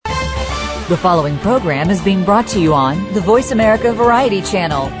The following program is being brought to you on the Voice America Variety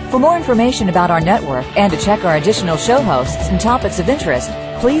Channel. For more information about our network and to check our additional show hosts and topics of interest,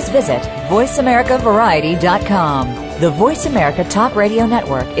 please visit voiceamericavariety.com. The Voice America Talk Radio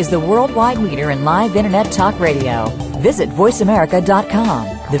Network is the worldwide leader in live Internet talk radio. Visit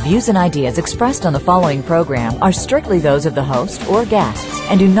voiceamerica.com. The views and ideas expressed on the following program are strictly those of the host or guests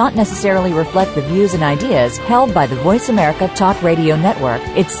and do not necessarily reflect the views and ideas held by the Voice America Talk Radio Network,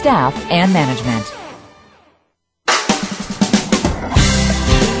 its staff, and management.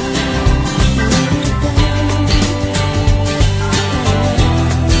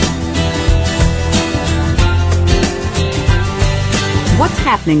 What's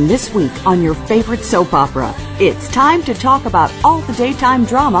happening this week on your favorite soap opera? It's time to talk about all the daytime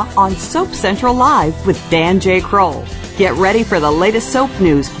drama on Soap Central Live with Dan J. Kroll. Get ready for the latest soap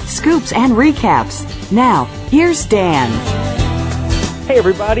news, scoops, and recaps. Now, here's Dan. Hey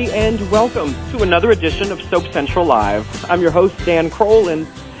everybody, and welcome to another edition of Soap Central Live. I'm your host, Dan Kroll, and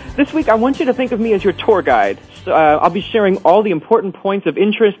this week I want you to think of me as your tour guide. So, I'll be sharing all the important points of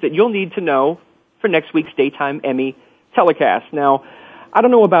interest that you'll need to know for next week's Daytime Emmy telecast. Now, I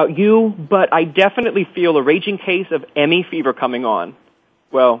don't know about you, but I definitely feel a raging case of Emmy fever coming on.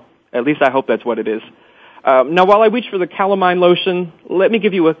 Well, at least I hope that's what it is. Now, while I reach for the calamine lotion, let me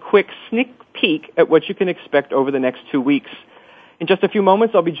give you a quick sneak peek at what you can expect over the next 2 weeks. In just a few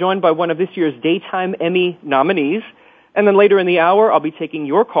moments, I'll be joined by one of this year's Daytime Emmy nominees, and then later in the hour, I'll be taking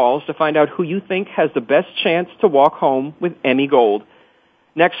your calls to find out who you think has the best chance to walk home with Emmy Gold.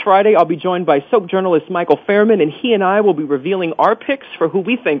 Next Friday, I'll be joined by soap journalist Michael Fairman, and he and I will be revealing our picks for who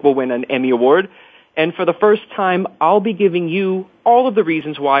we think will win an Emmy Award. And for the first time, I'll be giving you all of the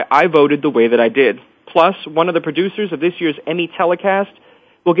reasons why I voted the way that I did. Plus, one of the producers of this year's Emmy telecast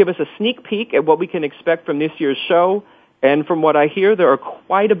will give us a sneak peek at what we can expect from this year's show. And from what I hear, there are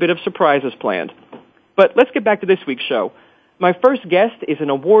quite a bit of surprises planned. But let's get back to this week's show. My first guest is an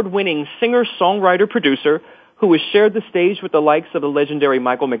award-winning singer-songwriter-producer who has shared the stage with the likes of the legendary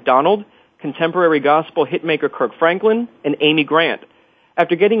Michael McDonald, contemporary gospel hitmaker Kirk Franklin, and Amy Grant.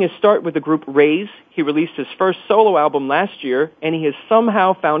 After getting his start with the group Raise, he released his first solo album last year, and he has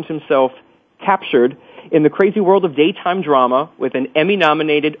somehow found himself captured in the crazy world of daytime drama with an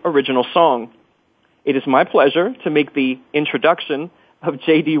Emmy-nominated original song. It is my pleasure to make the introduction of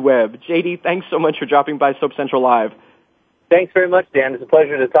Jd Webb. JD, thanks so much for dropping by Soap Central Live. Thanks very much, Dan. It's a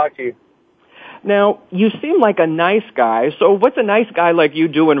pleasure to talk to you. Now, you seem like a nice guy, so what's a nice guy like you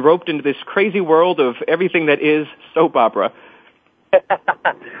doing roped into this crazy world of everything that is soap opera?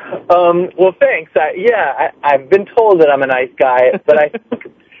 Well, thanks. I've been told that I'm a nice guy, but I think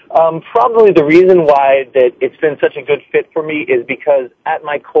probably the reason why that it's been such a good fit for me is because at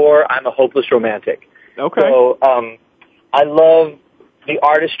my core, I'm a hopeless romantic. Okay. So I love the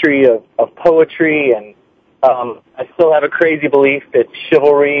artistry of poetry, and I still have a crazy belief that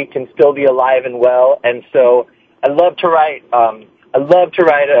chivalry can still be alive and well, and so I love to write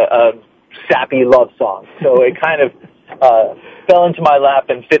a sappy love song. So it kind of fell into my lap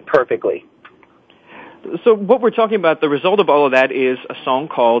and fit perfectly. So what we're talking about, the result of all of that is a song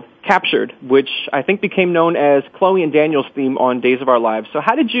called Captured, which I think became known as Chloe and Daniel's theme on Days of Our Lives. So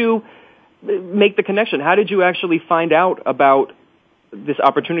how did you make the connection? How did you actually find out about this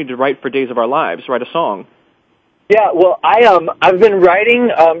opportunity to write for Days of Our Lives, write a song? Yeah, well, I've been writing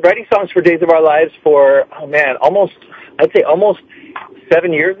songs for Days of Our Lives for almost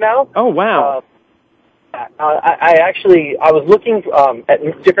 7 years now. Oh wow! I was looking at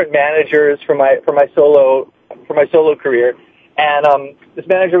different managers for my solo career, and this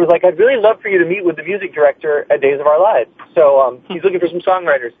manager was like, "I'd really love for you to meet with the music director at Days of Our Lives." So he's looking for some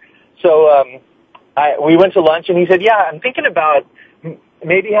songwriters. So we went to lunch, and he said, "Yeah, I'm thinking about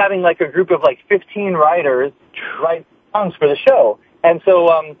maybe having like a group of like 15 writers write songs for the show. And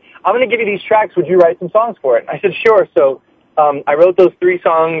so I'm going to give you these tracks. Would you write some songs for it?" And I said, "Sure." So I wrote those 3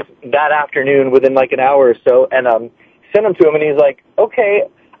 songs that afternoon within like an hour or so, and sent them to him, and he's like, "Okay,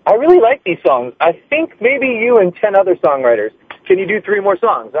 I really like these songs. I think maybe you and 10 other songwriters. Can you do 3 more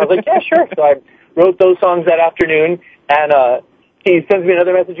songs?" I was like, "Yeah, sure." So I wrote those songs that afternoon, and he sends me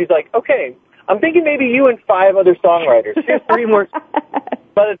another message. He's like, "Okay, I'm thinking maybe you and 5 other songwriters. Here's 3 more."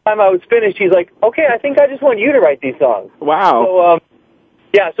 By the time I was finished, he's like, "Okay, I think I just want you to write these songs." Wow.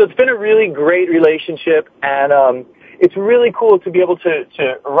 So, so it's been a really great relationship, and it's really cool to be able to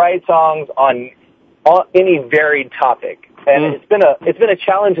write songs on any varied topic. And it's been a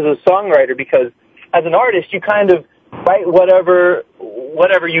challenge as a songwriter, because as an artist, you kind of write whatever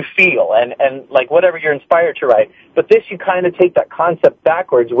you feel and like whatever you're inspired to write. But this, you kind of take that concept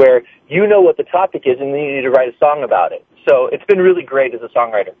backwards, where you know what the topic is and then you need to write a song about it. So it's been really great as a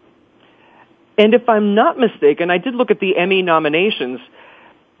songwriter. And if I'm not mistaken, I did look at the Emmy nominations.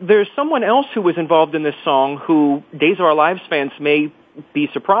 There's someone else who was involved in this song who Days of Our Lives fans may be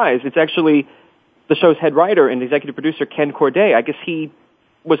surprised. It's actually the show's head writer and executive producer, Ken Corday. I guess he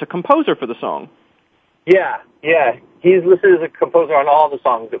was a composer for the song. Yeah. He's listed as a composer on all the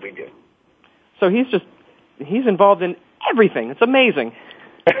songs that we do. So he's involved in everything. It's amazing.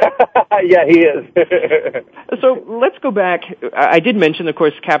 Yeah, he is. So let's go back. I did mention, of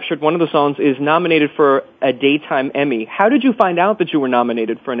course, Captured, one of the songs, is nominated for a Daytime Emmy. How did you find out that you were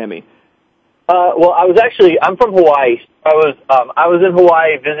nominated for an Emmy? Well, I'm from Hawaii. I was in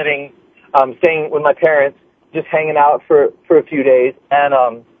Hawaii visiting, staying with my parents, just hanging out for a few days,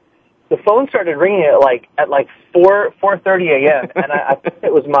 and the phone started ringing at 4:30 a.m. and I think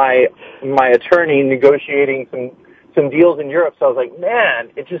it was my attorney negotiating some deals in Europe. So I was like, man,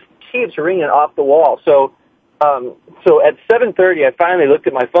 it just keeps ringing off the wall. So at 7:30, I finally looked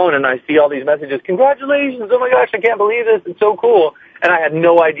at my phone and I see all these messages. Congratulations! Oh my gosh, I can't believe this! It's so cool. And I had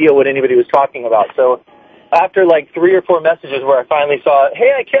no idea what anybody was talking about. So after 3 or 4 messages where I finally saw,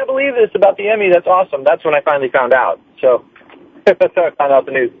 hey, I can't believe this about the Emmy. That's awesome. That's when I finally found out. So that's how I found out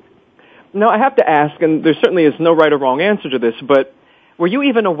the news. Now, I have to ask, and there certainly is no right or wrong answer to this, but were you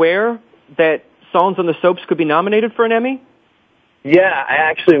even aware that songs on the soaps could be nominated for an Emmy? Yeah, I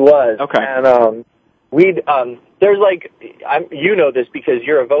actually was. Okay. And there's you know this because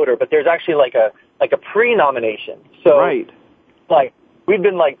you're a voter, but there's actually a pre-nomination. So right. We'd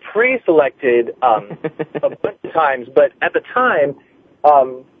been pre-selected a bunch of times, but at the time,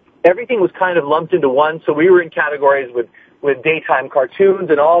 everything was kind of lumped into one. So we were in categories with daytime cartoons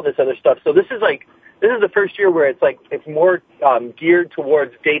and all this other stuff. So this is the first year where it's more geared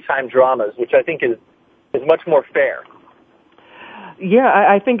towards daytime dramas, which I think is much more fair. Yeah,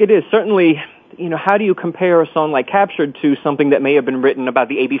 I think it is. Certainly, how do you compare a song like Captured to something that may have been written about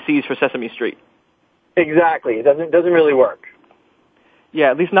the ABCs for Sesame Street? Exactly. It doesn't really work. Yeah,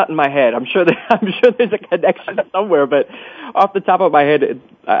 at least not in my head. I'm sure there's a connection somewhere, but off the top of my head,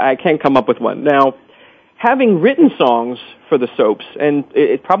 I can't come up with one. Now, having written songs for the soaps, and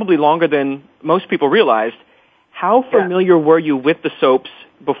it probably longer than most people realized, how familiar were you with the soaps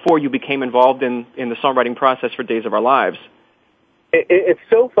before you became involved in the songwriting process for Days of Our Lives? It's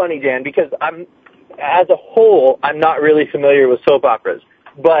so funny, Dan, because as a whole, I'm not really familiar with soap operas,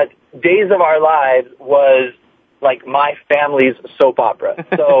 but Days of Our Lives was my family's soap opera.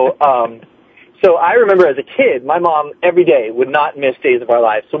 So, so I remember as a kid, my mom every day would not miss Days of Our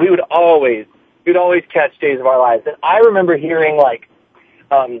Lives. So we'd always catch Days of Our Lives. And I remember hearing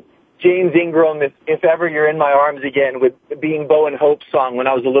James Ingram, If Ever You're in My Arms Again, with being Bo and Hope's song when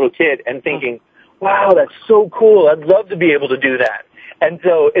I was a little kid, and thinking, wow, that's so cool. I'd love to be able to do that. And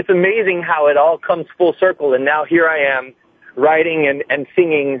so it's amazing how it all comes full circle. And now here I am writing and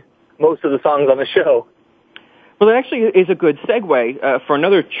singing most of the songs on the show. Well, it actually is a good segue for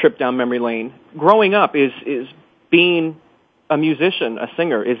another trip down memory lane. Growing up, is being a musician, a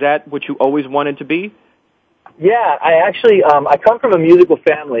singer, is that what you always wanted to be? Yeah, I actually, I come from a musical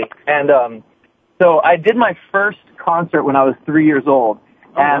family, and so I did my first concert when I was 3 years old,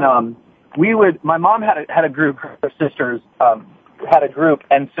 and my mom had a group, her sisters had a group,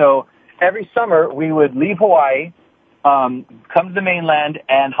 and so every summer we would leave Hawaii, come to the mainland,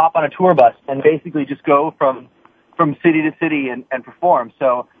 and hop on a tour bus, and basically just go from city to city and perform.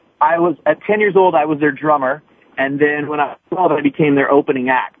 So at 10 years old, I was their drummer, and then when I was 12, I became their opening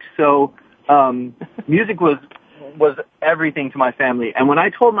act. So music was everything to my family. And when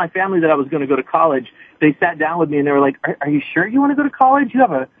I told my family that I was going to go to college, they sat down with me and they were like, "Are you sure you want to go to college? You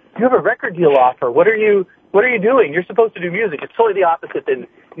have a record deal offer. What are you doing? You're supposed to do music." It's totally the opposite than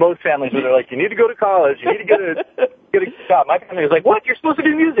most families where they're like, "You need to go to college. You need to get a job." My family was like, "What? You're supposed to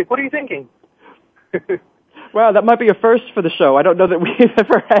do music. What are you thinking?" Wow, that might be a first for the show. I don't know that we've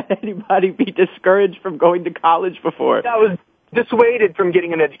ever had anybody be discouraged from going to college before. I was dissuaded from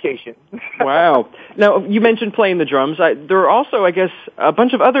getting an education. Wow. Now, you mentioned playing the drums. There are also, I guess, a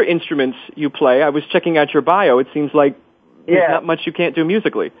bunch of other instruments you play. I was checking out your bio. It seems like there's not much you can't do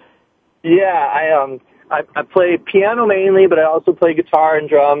musically. Yeah, I play piano mainly, but I also play guitar and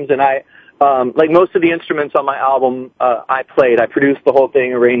drums, and I like most of the instruments on my album, I played. I produced the whole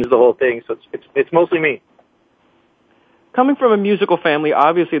thing, arranged the whole thing, so it's mostly me. Coming from a musical family,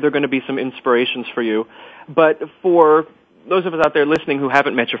 obviously there are going to be some inspirations for you. But for those of us out there listening who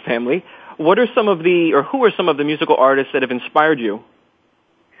haven't met your family, who are some of the musical artists that have inspired you?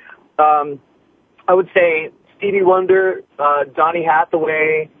 I would say Stevie Wonder, Donny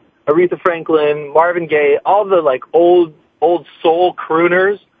Hathaway, Aretha Franklin, Marvin Gaye, all the old soul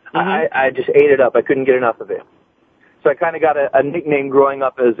crooners. Mm-hmm. I just ate it up. I couldn't get enough of it. So I kind of got a nickname growing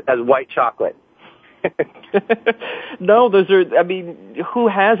up as White Chocolate. No, those are, I mean, who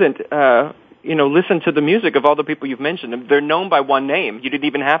hasn't, listened to the music of all the people you've mentioned? They're known by one name. You didn't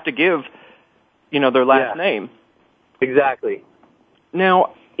even have to give, their last name. Exactly.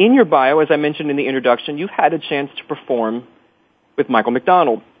 Now, in your bio, as I mentioned in the introduction, you've had a chance to perform with Michael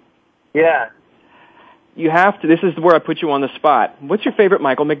McDonald. Yeah. You have to, this is where I put you on the spot. What's your favorite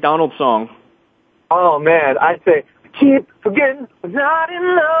Michael McDonald song? Oh, man, I'd say, keep forgetting we're not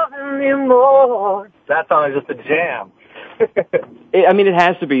in love anymore. That song is just a jam. It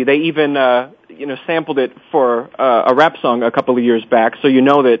has to be. They even, sampled it for a rap song a couple of years back, so you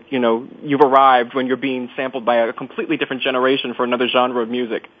know that, you've arrived when you're being sampled by a completely different generation for another genre of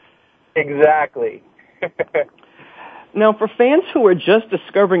music. Exactly. Now, for fans who are just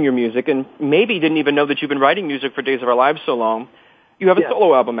discovering your music and maybe didn't even know that you've been writing music for Days of Our Lives so long, you have a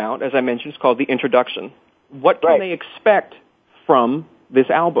solo album out, as I mentioned. It's called The Introduction. What can they expect from this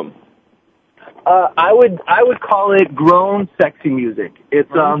album? I would call it grown sexy music. It's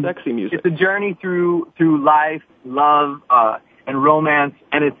sexy music. It's a journey through life, love, and romance,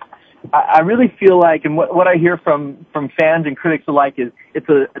 and I really feel like, and what I hear from fans and critics alike is it's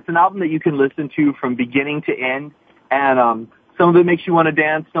an album that you can listen to from beginning to end, and some of it makes you want to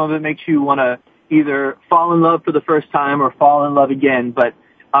dance, some of it makes you want to either fall in love for the first time or fall in love again, but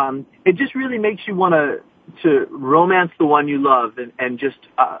it just really makes you want to romance the one you love and just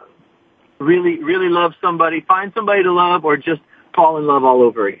really, really love somebody, find somebody to love, or just fall in love all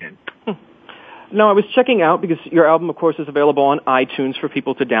over again. No, I was checking out because your album, of course, is available on iTunes for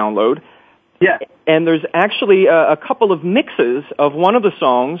people to download. Yeah. And there's actually a couple of mixes of one of the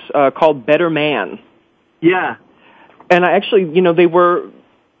songs called Better Man. Yeah. And I actually,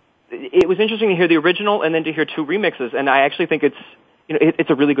 it was interesting to hear the original and then to hear two remixes, and I actually think it's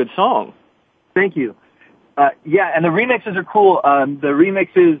a really good song. Thank you. Yeah, and the remixes are cool. The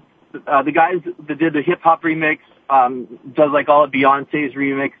remixes, the guys that did the hip-hop remix does like all of Beyonce's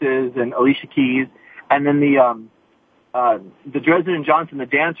remixes and Alicia Keys, and then the Dresden and Johnson, the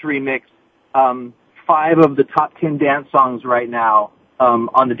dance remix, 5 of the top 10 dance songs right now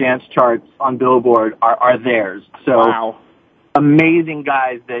on the dance charts on Billboard are theirs. So wow. Amazing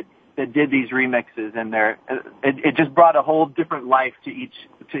guys that did these remixes, and it just brought a whole different life to each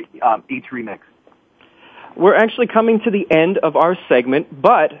remix. We're actually coming to the end of our segment,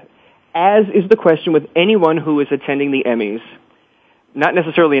 but as is the question with anyone who is attending the Emmys, not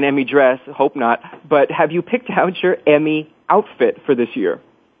necessarily an Emmy dress, hope not, but have you picked out your Emmy outfit for this year?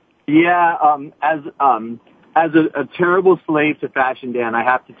 Yeah, as a terrible slave to fashion, Dan, I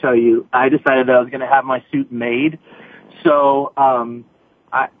have to tell you, I decided that I was going to have my suit made. So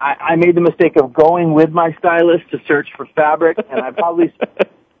I made the mistake of going with my stylist to search for fabric, and I probably spent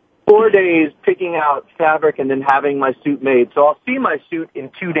 4 days picking out fabric and then having my suit made. So I'll see my suit in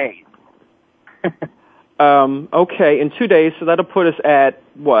 2 days. Okay, in 2 days, so that'll put us at,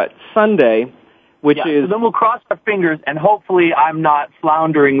 Sunday, which is... So then we'll cross our fingers, and hopefully I'm not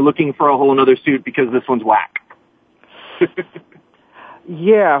floundering looking for a whole other suit because this one's whack.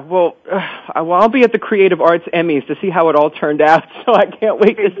 Yeah, well, I'll be at the Creative Arts Emmys to see how it all turned out, so I can't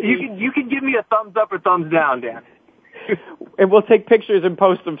wait to see. You can give me a thumbs up or thumbs down, Dan. And we'll take pictures and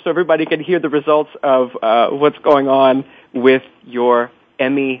post them so everybody can hear the results of what's going on with your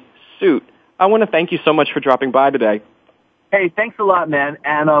Emmy suit. I want to thank you so much for dropping by today. Hey, thanks a lot, man,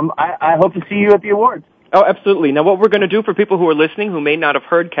 and I hope to see you at the awards. Oh, absolutely. Now, what we're going to do for people who are listening who may not have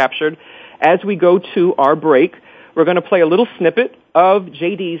heard Captured, as we go to our break, we're going to play a little snippet of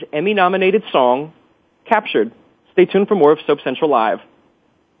JD's Emmy-nominated song, Captured. Stay tuned for more of Soap Central Live.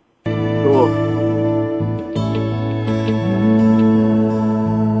 Cool.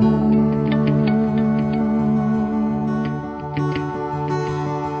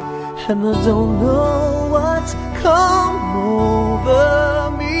 And I don't know what's come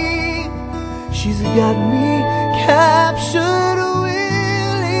over me. She's got me captured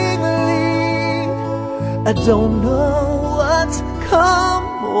willingly. I don't know what's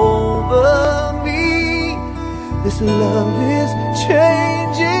come over me. This love is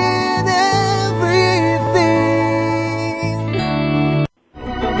changing everything.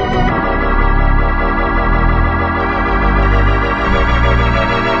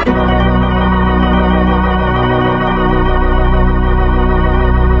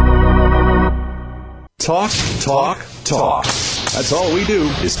 Talk, talk, talk. That's all we do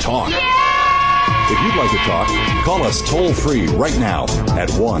is talk. If you'd like to talk, call us toll-free right now at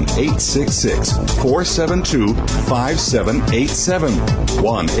 1-866-472-5787.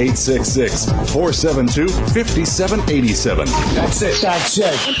 1-866-472-5787. That's it.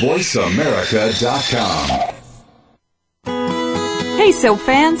 VoiceAmerica.com. Hey, soap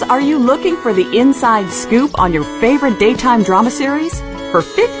fans, are you looking for the inside scoop on your favorite daytime drama series? For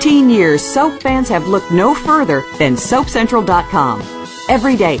 15 years, soap fans have looked no further than SoapCentral.com.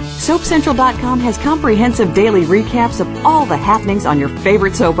 Every day, SoapCentral.com has comprehensive daily recaps of all the happenings on your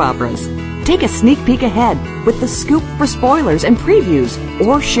favorite soap operas. Take a sneak peek ahead with the scoop for spoilers and previews,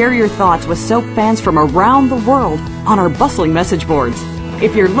 or share your thoughts with soap fans from around the world on our bustling message boards.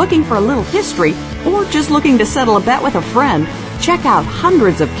 If you're looking for a little history, or just looking to settle a bet with a friend, check out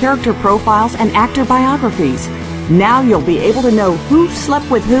hundreds of character profiles and actor biographies. Now you'll be able to know who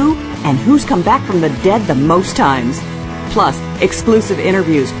slept with who and who's come back from the dead the most times. Plus, exclusive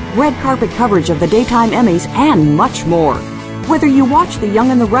interviews, red carpet coverage of the Daytime Emmys, and much more. Whether you watch The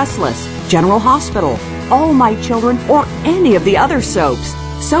Young and the Restless, General Hospital, All My Children, or any of the other soaps,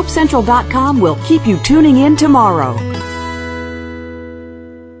 SoapCentral.com will keep you tuning in tomorrow.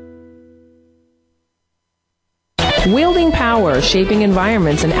 Wielding power, shaping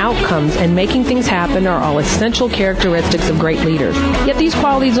environments and outcomes, and making things happen are all essential characteristics of great leaders. Yet these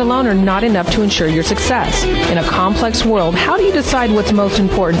qualities alone are not enough to ensure your success. In a complex world, how do you decide what's most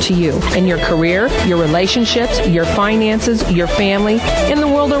important to you? In your career, your relationships, your finances, your family, in the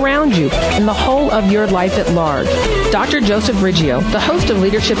world around you, and the whole of your life at large? Dr. Joseph Riggio, the host of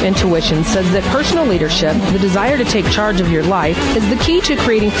Leadership Intuition, says that personal leadership, the desire to take charge of your life, is the key to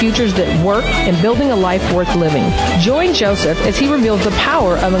creating futures that work and building a life worth living. Join Joseph as he reveals the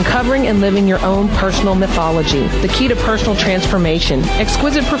power of uncovering and living your own personal mythology, the key to personal transformation,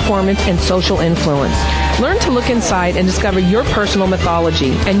 exquisite performance, and social influence. Learn to look inside and discover your personal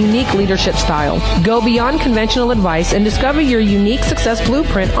mythology and unique leadership style. Go beyond conventional advice and discover your unique success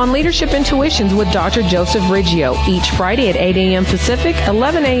blueprint on Leadership Intuitions with Dr. Joseph Riggio, each Friday at 8 a.m. Pacific,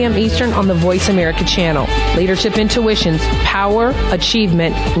 11 a.m. Eastern on the Voice America channel. Leadership Intuitions, power,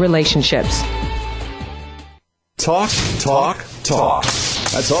 achievement, relationships. Talk, talk, talk.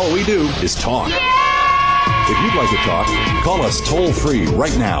 That's all we do is talk. If you'd like to talk, call us toll-free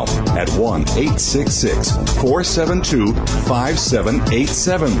right now at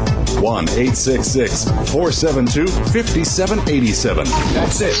 1-866-472-5787. 1-866-472-5787.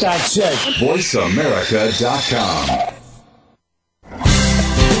 That's it. VoiceAmerica.com.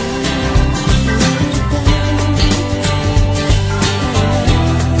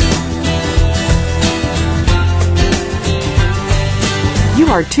 You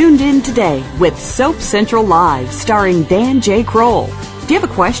are tuned in today with Soap Central Live, starring Dan J. Kroll. Do you have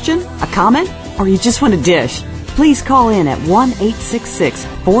a question, a comment, or you just want to dish? Please call in at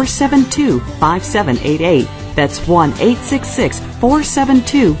 1-866-472-5788. That's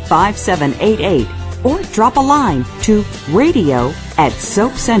 1-866-472-5788. Or drop a line to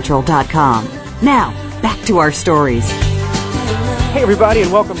radio@soapcentral.com. Now, back to our stories. Hey, everybody,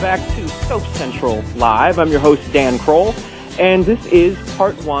 and welcome back to Soap Central Live. I'm your host, Dan Kroll. And this is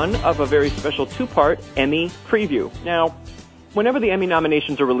part one of a very special two-part Emmy preview. Now, whenever the Emmy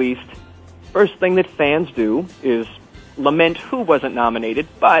nominations are released, first thing that fans do is lament who wasn't nominated,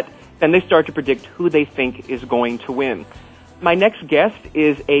 but then they start to predict who they think is going to win. My next guest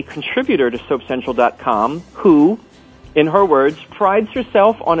is a contributor to SoapCentral.com who, in her words, prides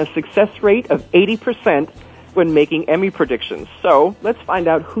herself on a success rate of 80% when making Emmy predictions. So let's find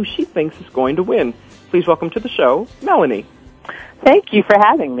out who she thinks is going to win. Please welcome to the show, Melanie. Thank you for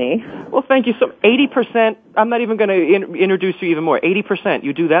having me. Well, thank you. So 80%, I'm not even going to introduce you even more. 80%,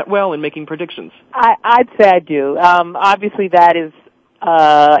 you do that well in making predictions. I'd say I do. Obviously that is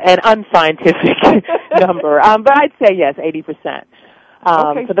an unscientific number. But I'd say yes, 80%.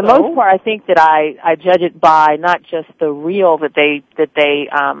 Okay, for the most part, I think that I judge it by not just the reel that they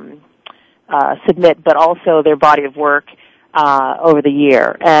submit, but also their body of work over the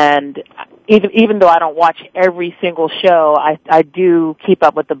year. And even though I don't watch every single show, I do keep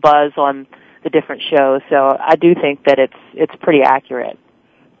up with the buzz on the different shows. So I do think that it's pretty accurate.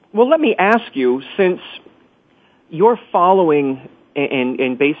 Well, let me ask you, since you're following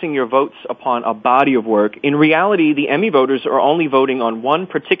and basing your votes upon a body of work, in reality, the Emmy voters are only voting on one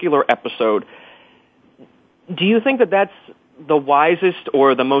particular episode. Do you think that that's the wisest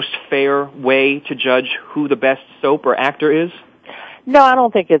or the most fair way to judge who the best soap or actor is? No, I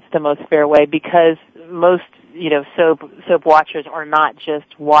don't think it's the most fair way, because most, soap watchers are not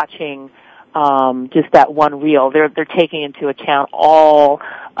just watching just that one reel. They're taking into account all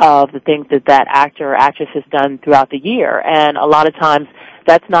of the things that actor or actress has done throughout the year, and a lot of times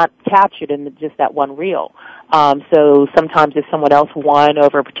that's not captured in just that one reel. So sometimes if someone else won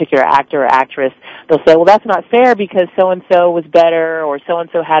over a particular actor or actress, they'll say, well, that's not fair because so-and-so was better, or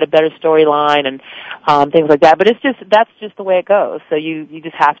so-and-so had a better storyline, and things like that. But that's just the way it goes. So you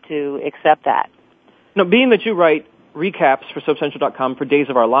just have to accept that. Now, being that you write recaps for SoapCentral.com for Days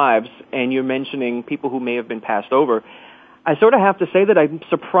of Our Lives, and you're mentioning people who may have been passed over, I sort of have to say that I'm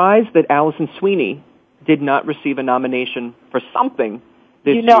surprised that Alison Sweeney did not receive a nomination for something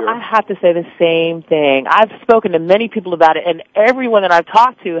this year. I have to say the same thing. I've spoken to many people about it, and everyone that I've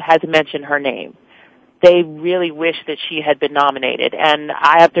talked to has mentioned her name. They really wish that she had been nominated, and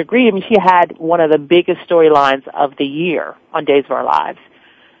I have to agree. I mean, she had one of the biggest storylines of the year on Days of Our Lives.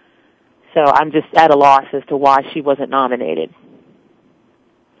 So I'm just at a loss as to why she wasn't nominated.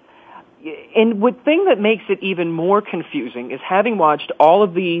 And the thing that makes it even more confusing is having watched all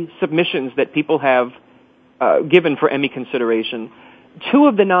of the submissions that people have given for Emmy consideration, two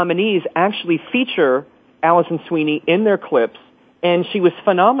of the nominees actually feature Alison Sweeney in their clips, and she was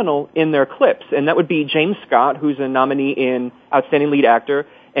phenomenal in their clips. And that would be James Scott, who's a nominee in Outstanding Lead Actor,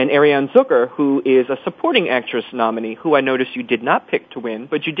 and Ariane Zucker, who is a Supporting Actress nominee, who I noticed you did not pick to win,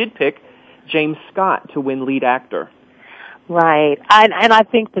 but you did pick James Scott to win Lead Actor. Right. And I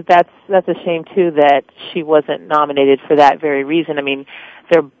think that's a shame, too, that she wasn't nominated for that very reason. I mean,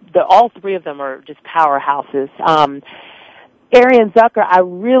 all three of them are just powerhouses. Ariane Zucker, I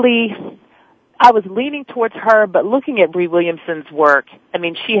was leaning towards her, but looking at Brie Williamson's work, I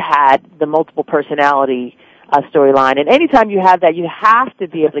mean, she had the multiple personality storyline, and anytime you have that, you have to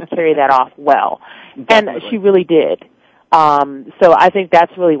be able to carry that off well. Definitely. And she really did. So I think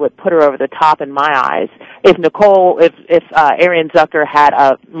that's really what put her over the top in my eyes. If Ariane Zucker had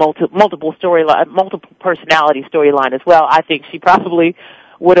a multiple personality storyline as well, I think she probably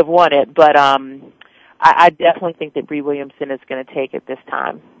would have won it. But I definitely think that Brie Williamson is going to take it this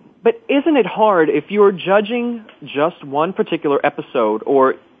time. But isn't it hard if you're judging just one particular episode,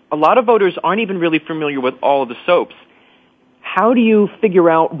 or a lot of voters aren't even really familiar with all of the soaps? How do you figure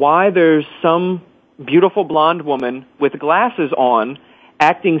out why there's some beautiful blonde woman with glasses on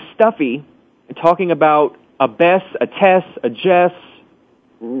acting stuffy, talking about a Bess, a Tess, a Jess?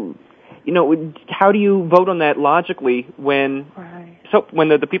 How do you vote on that logically when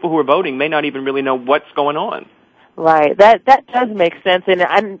the people who are voting may not even really know what's going on? Right. That does make sense.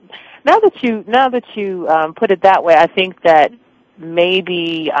 And now that you put it that way, I think that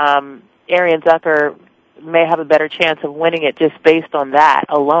maybe Ariane Zucker may have a better chance of winning it just based on that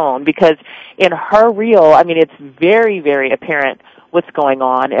alone, because in her reel, I mean, it's very, very apparent what's going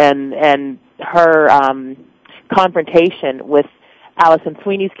on, and her confrontation with Alison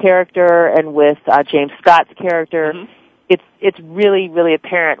Sweeney's character and with James Scott's character, it's really, really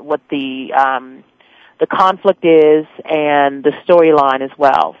apparent what the conflict is and the storyline as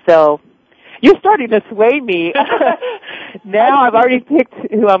well. So you're starting to sway me. Now I've already picked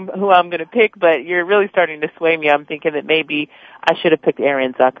who I'm going to pick, but you're really starting to sway me. I'm thinking that maybe I should have picked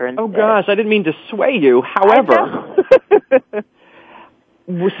Ariane Zucker instead. Oh gosh, I didn't mean to sway you. However,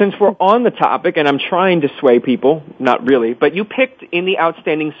 since we're on the topic, and I'm trying to sway people, not really, but you picked in the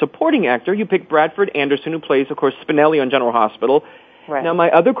Outstanding Supporting Actor, you picked Bradford Anderson, who plays, of course, Spinelli on General Hospital. Right. Now, my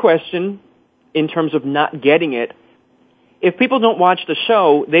other question, in terms of not getting it, if people don't watch the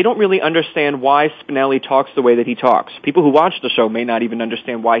show, they don't really understand why Spinelli talks the way that he talks. People who watch the show may not even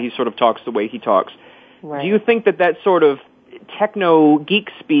understand why he sort of talks the way he talks. Right. Do you think that sort of techno geek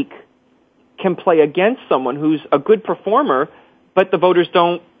speak can play against someone who's a good performer, but the voters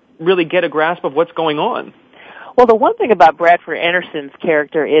don't really get a grasp of what's going on? Well, the one thing about Bradford Anderson's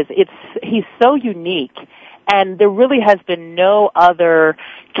character is he's so unique, and there really has been no other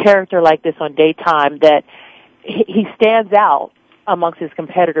character like this on Daytime that he stands out amongst his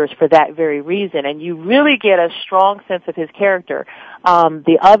competitors for that very reason, and you really get a strong sense of his character.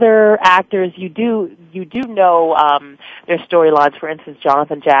 The other actors, you do know their storylines. For instance,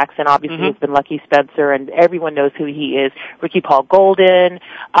 Jonathan Jackson obviously has been Lucky Spencer, and everyone knows who he is. Ricky Paul Golden,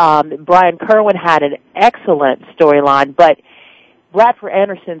 Brian Kerwin had an excellent storyline, but Bradford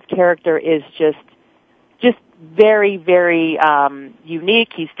Anderson's character is just very, very unique.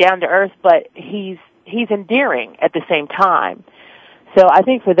 He's down to earth, but he's endearing at the same time. So I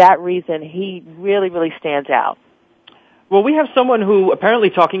think for that reason, he really, really stands out. Well, we have someone who apparently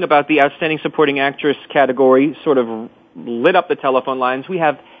talking about the Outstanding Supporting Actress category sort of lit up the telephone lines. We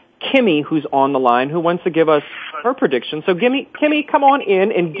have Kimmy, who's on the line, who wants to give us her prediction. So Kimmy, come on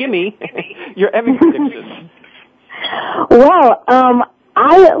in and give me your Emmy predictions. Well,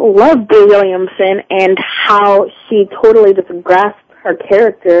 I love Brie Williamson and how she totally just grasped her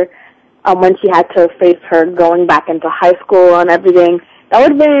character when she had to face her going back into high school and everything. That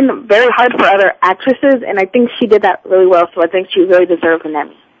would have been very hard for other actresses, and I think she did that really well, so I think she really deserves an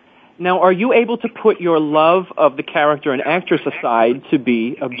Emmy. Now, are you able to put your love of the character and actress aside to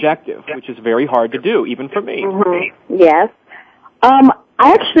be objective, which is very hard to do, even for me? Mm-hmm. Yes. I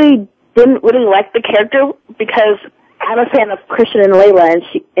actually didn't really like the character because I'm a fan of Christian and Layla,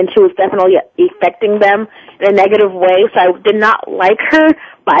 and she was definitely affecting them in a negative way. So I did not like her,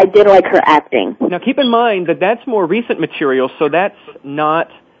 but I did like her acting. Now, keep in mind that that's more recent material, so that's not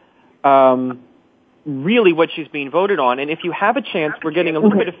really what she's being voted on. And if you have a chance, we're getting a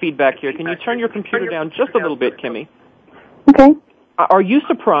little bit of feedback here. Can you turn your computer down just a little bit, Kimmy? Okay. Are you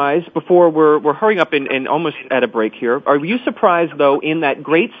surprised, before we're hurrying up and almost at a break here, are you surprised, though, in that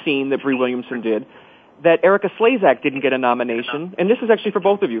great scene that Brie Williamson did, that Erica Slezak didn't get a nomination? And this is actually for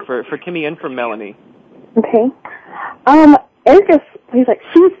both of you, for Kimmy and for Melanie. Okay. Erica Slezak,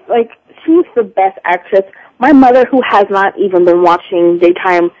 she's the best actress. My mother, who has not even been watching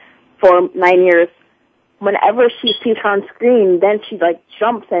Daytime for 9 years, whenever she sees her on screen, then she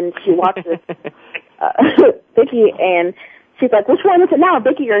jumps and she watches Vicky, and she's like, which one is it now,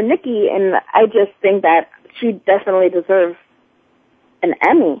 Vicky or Nikki? And I just think that she definitely deserves an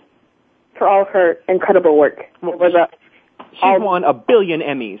Emmy for all her incredible work. She's won 1 billion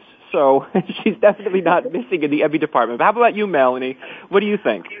Emmys, so she's definitely not missing in the Emmy department. But how about you, Melanie? What do you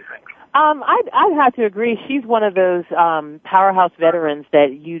think? I'd have to agree. She's one of those powerhouse veterans that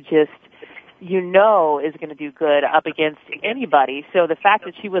you know is going to do good up against anybody. So the fact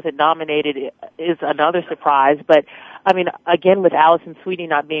that she wasn't nominated is another surprise. But, I mean, again, with Allison Sweeney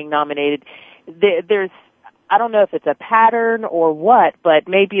not being nominated, there's, I don't know if it's a pattern or what, but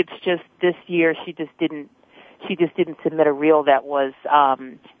maybe it's just this year she just didn't submit a reel that was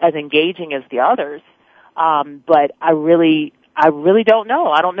as engaging as the others. But I really don't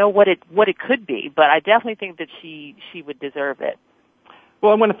know. I don't know what it could be, but I definitely think that she would deserve it.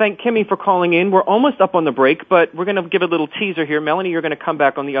 Well, I want to thank Kimmy for calling in. We're almost up on the break, but we're going to give a little teaser here. Melanie, you're going to come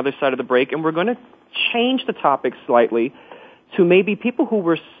back on the other side of the break, and we're going to change the topic slightly to maybe people who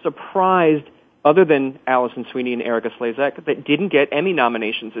were surprised, other than Allison Sweeney and Erica Slezak, that didn't get Emmy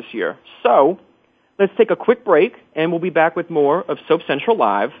nominations this year. So let's take a quick break, and we'll be back with more of Soap Central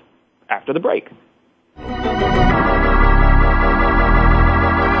Live after the break.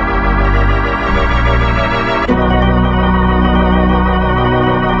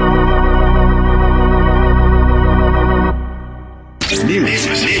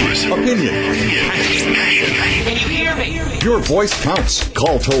 News, opinion. Your voice counts.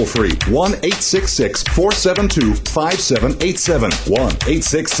 Call toll-free 1-866-472-5787.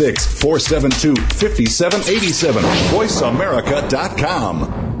 1-866-472-5787.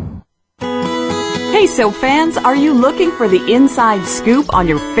 VoiceAmerica.com. Hey, Soap fans, are you looking for the inside scoop on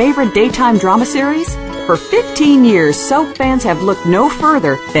your favorite daytime drama series? For 15 years, Soap fans have looked no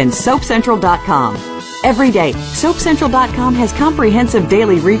further than SoapCentral.com. Every day, SoapCentral.com has comprehensive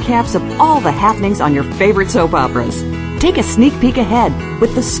daily recaps of all the happenings on your favorite soap operas. Take a sneak peek ahead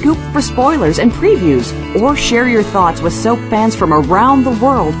with the scoop for spoilers and previews, or share your thoughts with soap fans from around the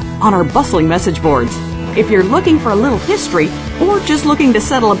world on our bustling message boards. If you're looking for a little history, or just looking to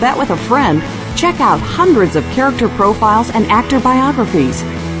settle a bet with a friend, check out hundreds of character profiles and actor biographies.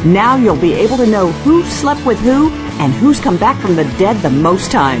 Now you'll be able to know who slept with who and who's come back from the dead the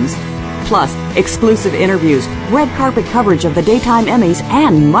most times. Plus, exclusive interviews, red carpet coverage of the Daytime Emmys,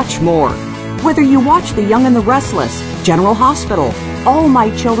 and much more. Whether you watch The Young and the Restless, General Hospital, All My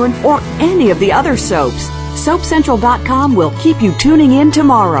Children, or any of the other soaps, SoapCentral.com will keep you tuning in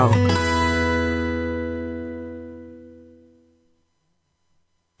tomorrow.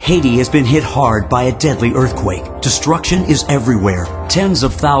 Haiti has been hit hard by a deadly earthquake. Destruction is everywhere. Tens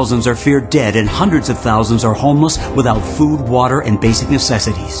of thousands are feared dead and hundreds of thousands are homeless without food, water, and basic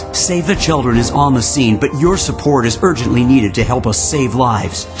necessities. Save the Children is on the scene, but your support is urgently needed to help us save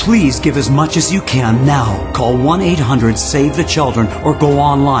lives. Please give as much as you can now. Call 1-800-SAVE-THE-CHILDREN or go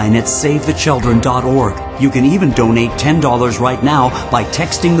online at SaveTheChildren.org. You can even donate $10 right now by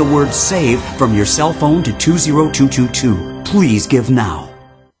texting the word SAVE from your cell phone to 20222. Please give now.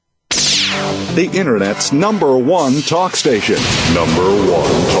 The Internet's #1 talk station.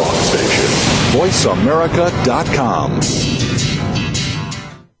 #1 talk station. VoiceAmerica.com.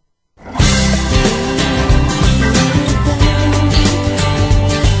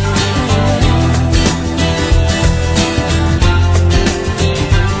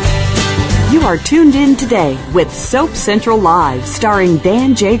 You are tuned in today with Soap Central Live, starring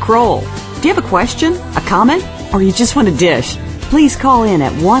Dan J. Kroll. Do you have a question, a comment, or you just want to dish? Please call in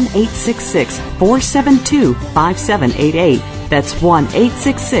at 1-866-472-5788. That's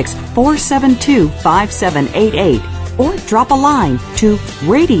 1-866-472-5788. Or drop a line to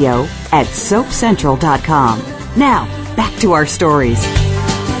radio@soapcentral.com. Now, back to our stories.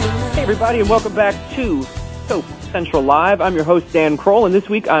 Hey, everybody, and welcome back to Soap Central Live. I'm your host, Dan Kroll, and this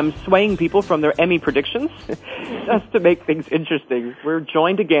week I'm swaying people from their Emmy predictions just to make things interesting. We're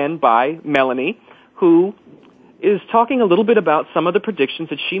joined again by Melanie, who is talking a little bit about some of the predictions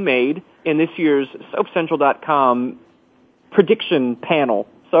that she made in this year's SoapCentral.com prediction panel.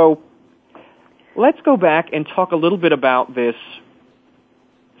 So let's go back and talk a little bit about this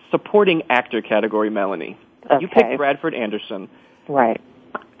supporting actor category, Melanie. Okay. You picked Bradford Anderson. Right.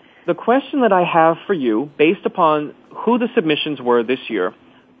 The question that I have for you, based upon who the submissions were this year,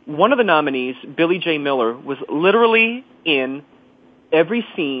 one of the nominees, Billy J. Miller, was literally in every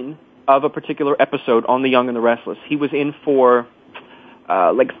scene of a particular episode on The Young and the Restless. He was in for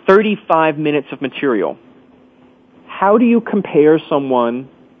 35 minutes of material. How do you compare someone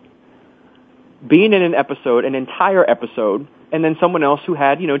being in an episode, an entire episode, and then someone else who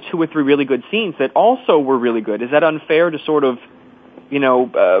had, 2 or 3 really good scenes that also were really good? Is that unfair to sort of,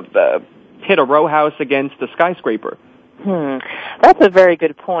 hit a row house against a skyscraper? That's a very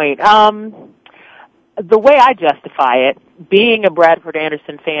good point. The way I justify it, being a Bradford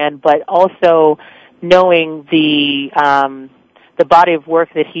Anderson fan, but also knowing the body of work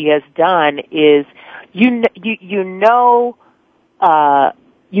that he has done, is you know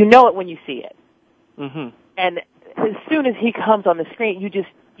it when you see it. Mm-hmm. And as soon as he comes on the screen, he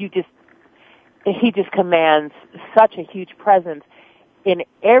just commands such a huge presence in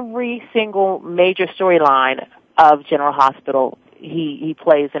every single major storyline of General Hospital. He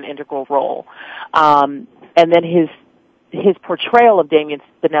plays an integral role, and then his portrayal of Damien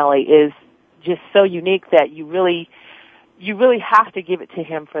Spinelli is just so unique that you really have to give it to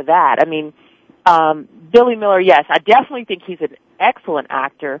him for that. I mean, Billy Miller, yes, I definitely think he's an excellent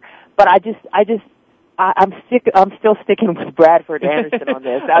actor, but I'm still sticking with Bradford Anderson on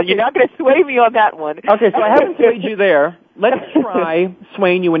this. You're not going to sway me on that one. Okay, so I haven't swayed you there. Let's try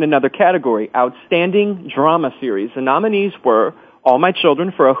swaying you in another category, Outstanding Drama Series. The nominees were All My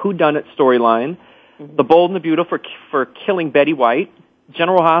Children for a whodunit storyline, The Bold and the Beautiful for killing Betty White,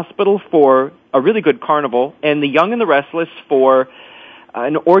 General Hospital for a really good carnival, and The Young and the Restless for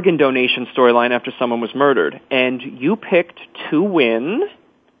an organ donation storyline after someone was murdered. And you picked to win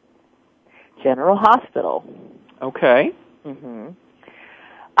General Hospital. Okay. Mm-hmm.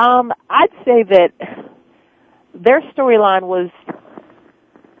 I'd say that their storyline was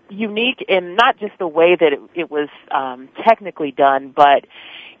unique in not just the way that it was technically done, but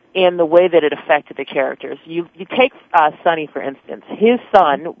in the way that it affected the characters. You take Sonny, for instance. His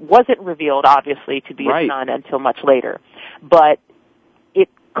son wasn't revealed, obviously, to be his son until much later, but it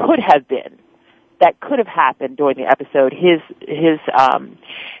could have been. That could have happened during the episode. His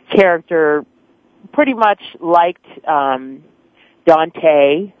character pretty much liked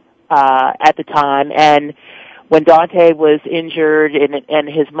Dante at the time, and when Dante was injured and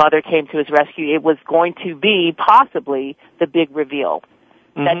his mother came to his rescue, it was going to be possibly the big reveal.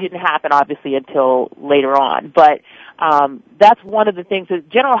 Mm-hmm. That didn't happen, obviously, until later on. But that's one of the things that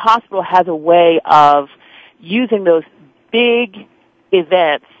General Hospital has a way of using those big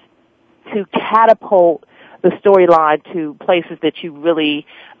events to catapult the storyline to places that you really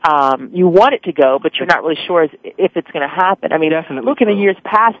you want it to go, but you're not really sure if it's going to happen. I mean, look in the years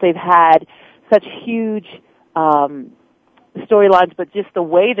past, they've had such huge storylines, but just the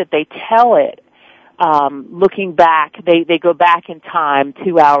way that they tell it, looking back, they go back in time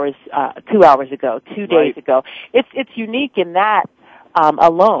 2 hours ago, 2 days ago. It's unique in that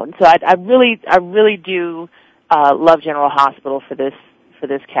alone. So I really do love General Hospital for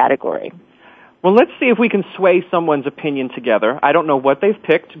this category. Well, let's see if we can sway someone's opinion together. I don't know what they've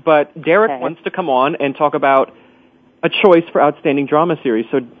picked, but Derek wants to come on and talk about a choice for Outstanding Drama Series.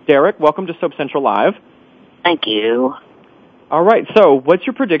 So, Derek, welcome to Soap Central Live. Thank you. All right, so what's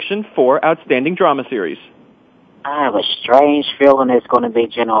your prediction for Outstanding Drama Series? I have a strange feeling it's going to be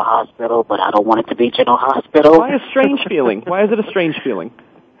General Hospital, but I don't want it to be General Hospital. Why a strange feeling? Why is it a strange feeling?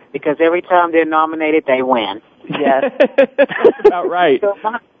 Because every time they're nominated, they win. Yes. That's about right.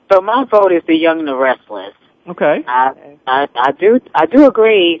 So my vote is The Young and the Restless. Okay. I do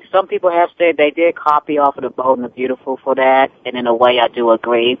agree. Some people have said they did copy off of The Bold and the Beautiful for that, and in a way I do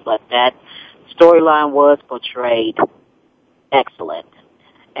agree, but that storyline was portrayed excellent.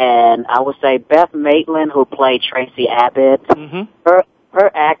 And I would say Beth Maitland, who played Tracy Abbott,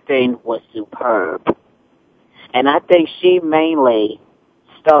 her acting was superb. And I think she mainly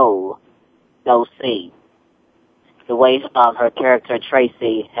stole those scenes. The way her character,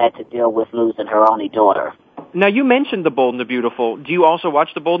 Tracy, had to deal with losing her only daughter. Now, you mentioned The Bold and the Beautiful. Do you also watch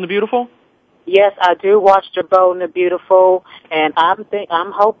The Bold and the Beautiful? Yes, I do watch The Bold and the Beautiful, and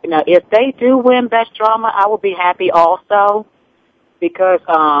I'm hoping if they do win Best Drama, I will be happy also, because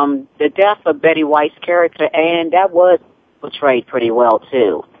the death of Betty White's character, and that was portrayed pretty well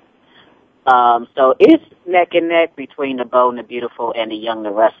too. So it's neck and neck between The Bold and the Beautiful and The Young and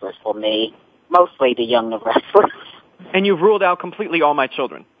the Restless for me. Mostly The Young and the Restless. And you've ruled out completely All My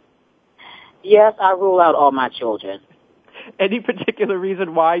Children. Yes, I rule out All My Children. Any particular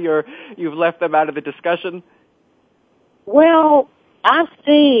reason why you've left them out of the discussion? Well, I've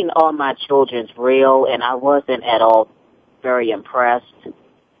seen All My Children's Reel, and I wasn't at all very impressed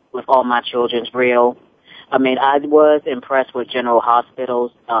with All My Children's Reel. I mean, I was impressed with General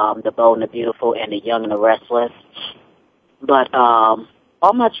Hospital's The Bold and the Beautiful and The Young and the Restless. But All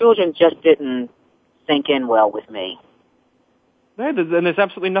My Children just didn't sink in well with me. And there's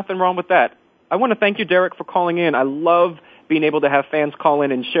absolutely nothing wrong with that. I want to thank you, Derek, for calling in. I love being able to have fans call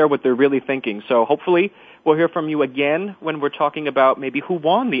in and share what they're really thinking. So hopefully we'll hear from you again when we're talking about maybe who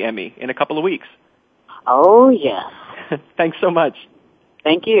won the Emmy in a couple of weeks. Oh, yes. Thanks so much.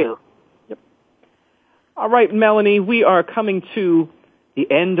 Thank you. Yep. All right, Melanie, we are coming to the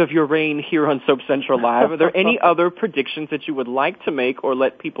end of your reign here on Soap Central Live. Are there any other predictions that you would like to make or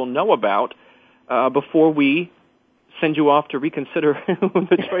let people know about before we send you off to reconsider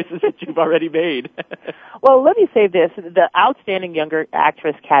the choices that you've already made? Well, let me say this. The Outstanding Younger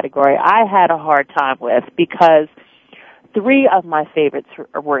Actress category I had a hard time with because 3 of my favorites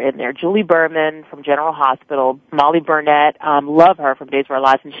were in there. Julie Berman from General Hospital, Molly Burnett, love her from Days of Our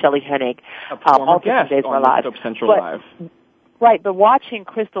Lives, and Shelley Hennig, also from Days of Our Lives. Soap Central Live. Right, but watching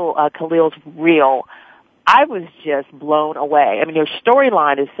Crystal Khalil's Reel, I was just blown away. I mean, her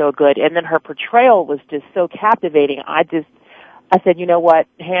storyline is so good, and then her portrayal was just so captivating. I said, you know what,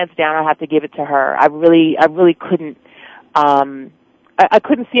 hands down, I have to give it to her. I really couldn't, I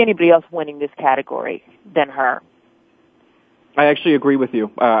couldn't see anybody else winning this category than her. I actually agree with you.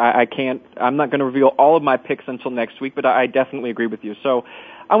 I'm not going to reveal all of my picks until next week, but I definitely agree with you. So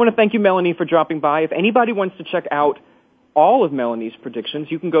I want to thank you, Melanie, for dropping by. If anybody wants to check out all of Melanie's predictions,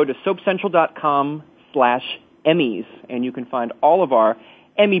 you can go to soapcentral.com/Emmys, and you can find all of our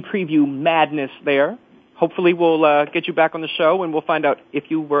Emmy preview madness there. Hopefully we'll get you back on the show, and we'll find out if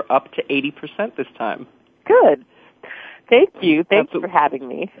you were up to 80% this time. Good. Thank you. Thanks for having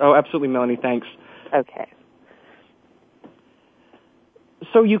me. Oh, absolutely, Melanie. Thanks. Okay.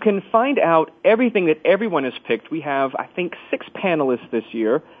 So you can find out everything that everyone has picked. We have, I think, 6 panelists this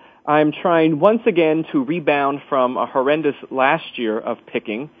year. I'm trying once again to rebound from a horrendous last year of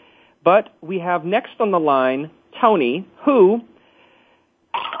picking. But we have next on the line Tony, who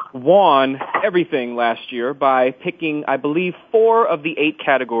won everything last year by picking, I believe, 4 of the 8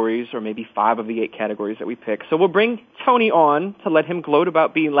 categories, or maybe 5 of the 8 categories that we picked. So we'll bring Tony on to let him gloat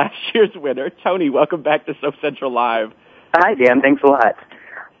about being last year's winner. Tony, welcome back to Soap Central Live. Hi, Dan. Thanks a lot.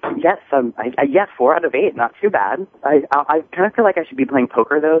 Yes, yes, 4 out of 8, not too bad. I kind of feel like I should be playing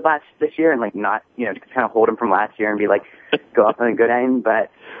poker though this year and like not, to kind of hold them from last year and be like, go off on a good end. But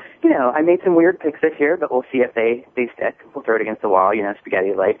I made some weird picks this year, but we'll see if they stick. We'll throw it against the wall,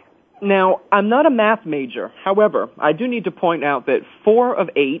 spaghetti like. Now, I'm not a math major. However, I do need to point out that 4 of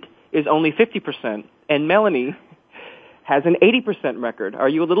 8 is only 50%, and Melanie has an 80% record. Are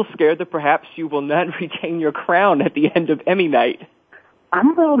you a little scared that perhaps you will not retain your crown at the end of Emmy night?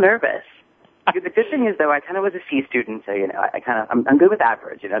 I'm a little nervous. The good thing is, though, I kind of was a C student, so, I'm good with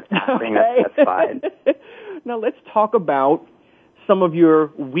average. It's passing, okay. That's fine. Now, let's talk about some of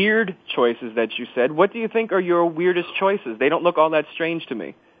your weird choices that you said. What do you think are your weirdest choices? They don't look all that strange to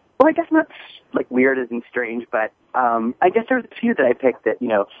me. Well, I guess not, like, weird isn't strange, but I guess there's a few that I picked that,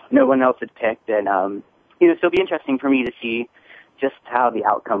 no one else had picked, and, so it'll be interesting for me to see just how the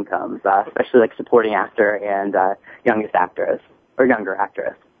outcome comes, especially, like, supporting actor and youngest actress. Or younger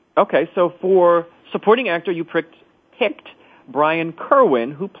actress. Okay, so for supporting actor, you picked Brian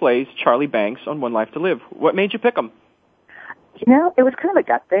Kerwin, who plays Charlie Banks on One Life to Live. What made you pick him? It was kind of a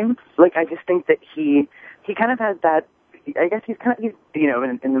gut thing. Like, I just think that he kind of has that, I guess he's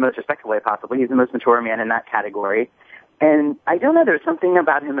in the most respectful way possible. He's the most mature man in that category. And I don't know, there was something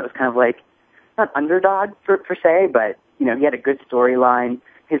about him that was kind of like, not underdog per se, but, he had a good storyline.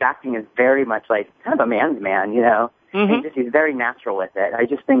 His acting is very much like kind of a man's man, Mm-hmm. He's very natural with it. I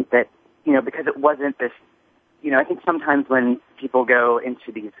just think that, because it wasn't this, I think sometimes when people go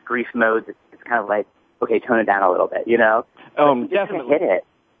into these grief modes, it's kind of like, okay, tone it down a little bit, definitely hit it.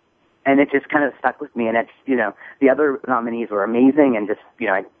 And it just kind of stuck with me. And it's, the other nominees were amazing and just,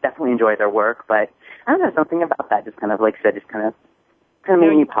 I definitely enjoyed their work. But I don't know, something about that just kind of, like I said, just kind of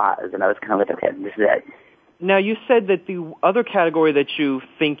made me pause. And I was kind of like, okay, this is it. Now, you said that the other category that you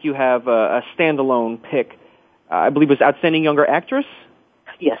think you have a standalone pick, I believe, was Outstanding Younger Actress?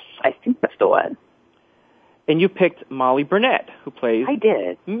 Yes, I think that's the one. And you picked Molly Burnett, who plays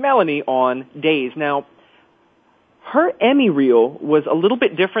Melanie on Days. Now, her Emmy reel was a little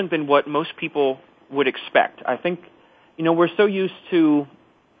bit different than what most people would expect. I think, we're so used to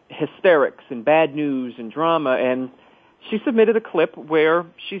hysterics and bad news and drama, and she submitted a clip where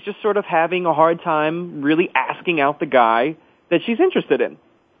she's just sort of having a hard time really asking out the guy that she's interested in.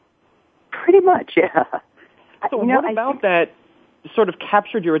 Pretty much, yeah. So what about that sort of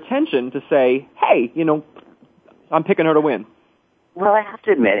captured your attention to say, hey, I'm picking her to win? Well, I have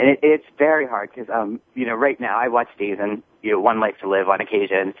to admit, and it's very hard because, right now I watch these and, One Life to Live on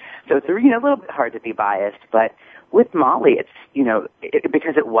occasion, so it's a little bit hard to be biased, but with Molly, it's,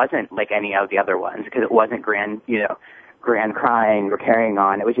 because it wasn't like any of the other ones, because it wasn't grand crying or carrying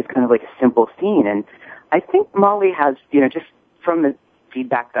on, it was just kind of like a simple scene, and I think Molly has, just from the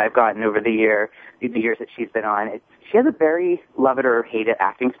feedback that I've gotten over the years that she's been on, she has a very love it or hate it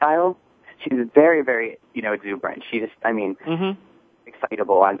acting style. She's very, very, exuberant. She just,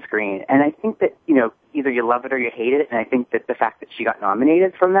 excitable on screen. And I think that, either you love it or you hate it. And I think that the fact that she got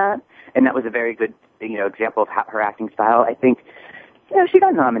nominated from that, and that was a very good, example of her acting style, I think, she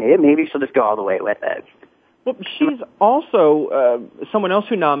got nominated. Maybe she'll just go all the way with it. Well, she's also, someone else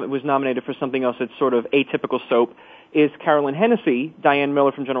who was nominated for something else that's sort of atypical soap is Carolyn Hennessy, Diane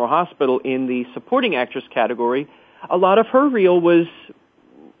Miller from General Hospital, in the supporting actress category. A lot of her reel was, I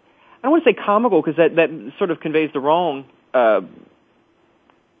don't want to say comical because that sort of conveys the wrong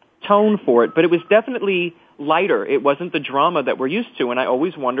tone for it, but it was definitely lighter. It wasn't the drama that we're used to, and I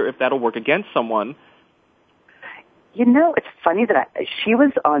always wonder if that'll work against someone. It's funny that she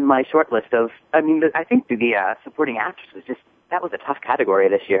was on my short list of, I think the supporting actress was just, that was a tough category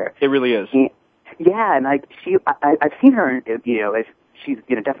this year. It really is. Yeah, and I've seen her, as she's,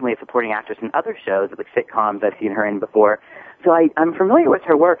 definitely a supporting actress in other shows, like sitcoms I've seen her in before. So I'm familiar with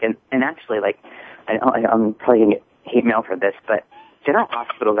her work, and actually, I'm probably going to get hate mail for this, but General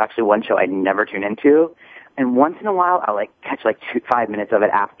Hospital is actually one show I never tune into, and once in a while I'll catch 5 minutes of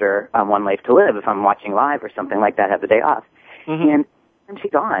it after One Life to Live if I'm watching live or something like that, have the day off. And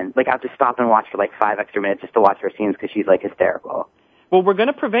she's on. I'll just stop and watch for 5 extra minutes just to watch her scenes because she's hysterical. Well, we're going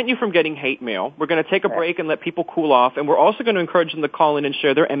to prevent you from getting hate mail. We're going to take a break and let people cool off, and we're also going to encourage them to call in and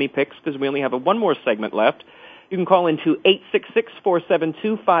share their Emmy picks because we only have one more segment left. You can call in to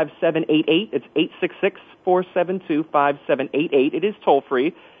 866-472-5788. It's 866-472-5788. It is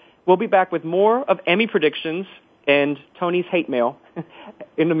toll-free. We'll be back with more of Emmy predictions and Tony's hate mail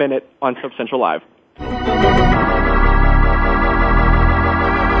in a minute on Soap Central Live.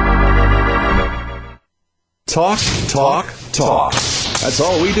 Talk, talk, talk. That's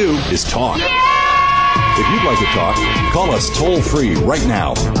all we do is talk. If you'd like to talk, call us toll-free right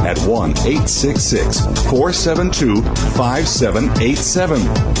now at 1-866-472-5787.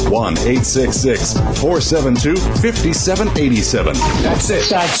 1-866-472-5787. That's it.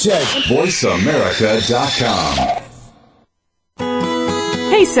 VoiceAmerica.com.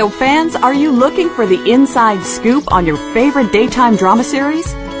 Hey, Soap fans, are you looking for the inside scoop on your favorite daytime drama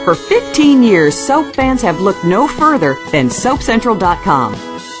series? For 15 years, Soap fans have looked no further than SoapCentral.com.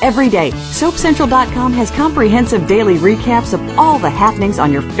 Every day, SoapCentral.com has comprehensive daily recaps of all the happenings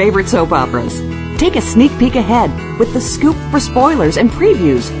on your favorite soap operas. Take a sneak peek ahead with the scoop for spoilers and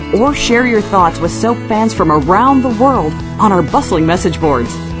previews, or share your thoughts with soap fans from around the world on our bustling message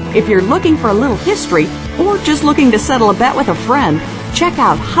boards. If you're looking for a little history, or just looking to settle a bet with a friend, check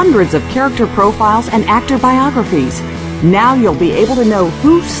out hundreds of character profiles and actor biographies. Now you'll be able to know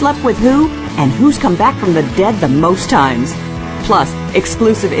who slept with who and who's come back from the dead the most times. Plus,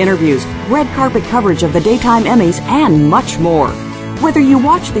 exclusive interviews, red carpet coverage of the Daytime Emmys, and much more. Whether you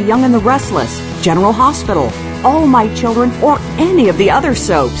watch The Young and the Restless, General Hospital, All My Children, or any of the other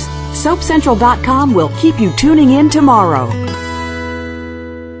soaps, SoapCentral.com will keep you tuning in tomorrow.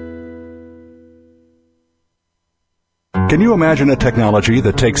 Can you imagine a technology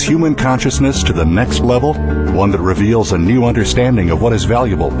that takes human consciousness to the next level? One that reveals a new understanding of what is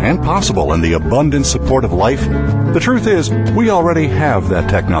valuable and possible in the abundant support of life? The truth is, we already have that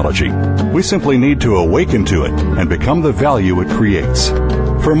technology. We simply need to awaken to it and become the value it creates.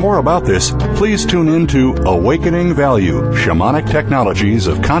 For more about this, please tune in to Awakening Value, Shamanic Technologies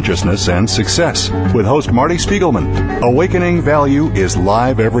of Consciousness and Success with host Marty Spiegelman. Awakening Value is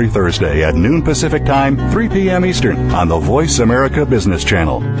live every Thursday at noon Pacific Time, 3 p.m. Eastern on the Voice America Business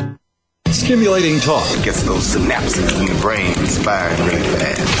Channel. Stimulating talk. It gets those synapses in the brain firing really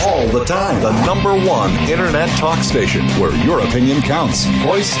fast. All the time. The #1 Internet talk station where your opinion counts.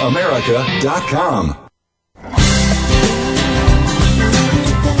 VoiceAmerica.com.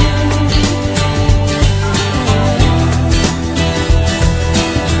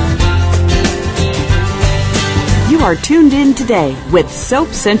 You are tuned in today with Soap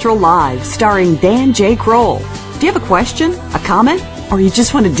Central Live, starring Dan J. Kroll. Do you have a question, a comment, or you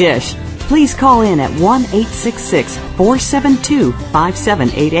just want to dish? Please call in at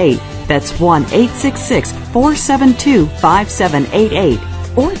 1-866-472-5788. That's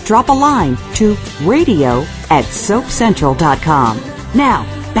 1-866-472-5788. Or drop a line to radio@soapcentral.com. Now,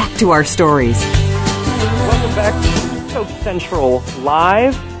 back to our stories. Welcome back to Soap Central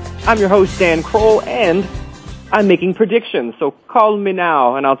Live. I'm your host, Dan Kroll, and I'm making predictions. So call me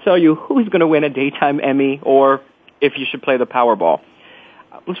now, and I'll tell you who's going to win a Daytime Emmy or if you should play the Powerball.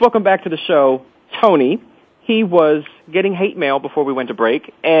 Let's welcome back to the show Tony. He was getting hate mail before we went to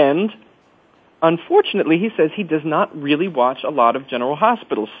break, and unfortunately, he says he does not really watch a lot of General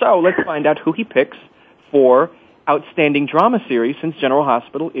Hospital. So let's find out who he picks for Outstanding Drama Series, since General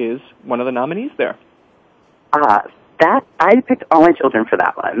Hospital is one of the nominees there. I picked All My Children for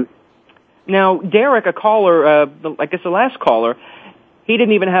that one. Now, Derek, a caller, I guess the last caller, he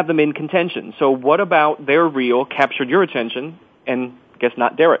didn't even have them in contention. So what about their reel captured your attention, and I guess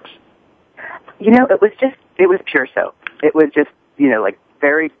not Derek's? You know, it was pure soap. It was just, like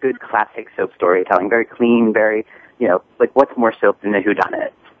very good classic soap storytelling, very clean, very, like what's more soap than a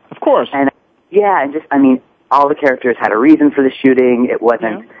whodunit? Of course. And just, all the characters had a reason for the shooting. It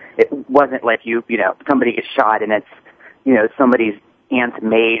wasn't like somebody gets shot and it's, somebody's aunt's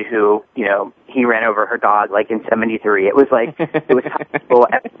maid who, he ran over her dog like in 73. It was like, it was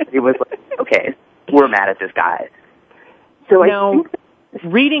like, okay, we're mad at this guy. So now, I think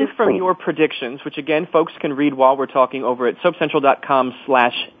reading from your predictions, which again, folks can read while we're talking over at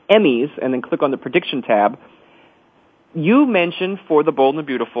soapcentral.com/Emmys and then click on the prediction tab, you mentioned for The Bold and the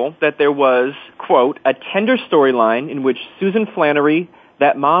Beautiful that there was, quote, a tender storyline in which Susan Flannery,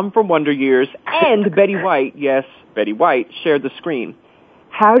 that mom from Wonder Years, and Betty White, yes, Betty White, shared the screen.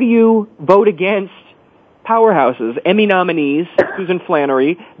 How do you vote against powerhouses, Emmy nominees, Susan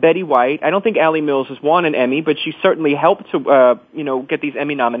Flannery, Betty White? I don't think Allie Mills has won an Emmy, but she certainly helped to, get these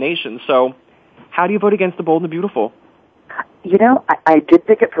Emmy nominations. So how do you vote against The Bold and the Beautiful? I did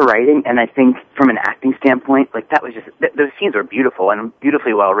pick it for writing, and I think from an acting standpoint, like that was just, those scenes were beautiful and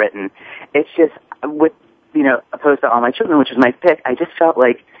beautifully well written. It's just, with, opposed to All My Children, which was my pick, I just felt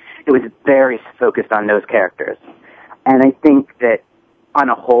like it was very focused on those characters. And I think that on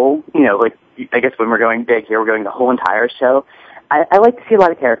a whole, I guess when we're going big here, we're going the whole entire show. I like to see a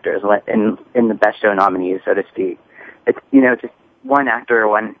lot of characters in the best show nominees, so to speak. It's, just one actor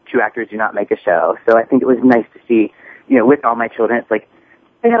or two actors do not make a show. So I think it was nice to see, with All My Children, it's like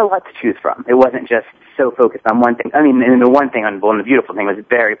they had a lot to choose from. It wasn't just so focused on one thing. And the one thing on Bold and the Beautiful thing was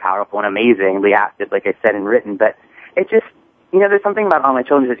very powerful and amazingly acted, like I said, and written. But it just, there's something about All My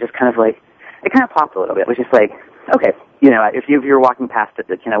Children that just kind of like, it kind of popped a little bit. It was just like, okay, if you were walking past it,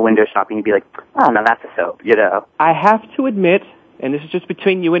 window shopping, you'd be like, oh, no, that's a soap, I have to admit, and this is just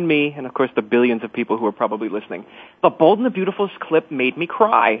between you and me, and of course the billions of people who are probably listening, the Bold and the Beautiful's clip made me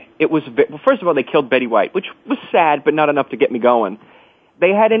cry. It was, first of all, they killed Betty White, which was sad, but not enough to get me going.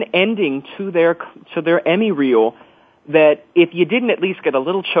 They had an ending to their Emmy reel that if you didn't at least get a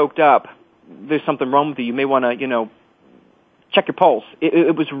little choked up, there's something wrong with you. You may want to, check your pulse.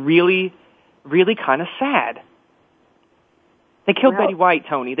 It was really, really kind of sad. They killed Betty White,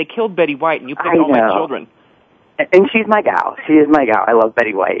 Tony. They killed Betty White, and you picked All My Children. And she's my gal. She is my gal. I love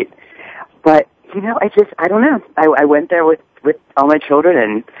Betty White. But, I don't know. I went there with All My Children,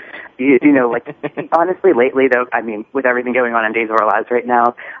 and, honestly, lately, though, with everything going on in Days of Our Lives right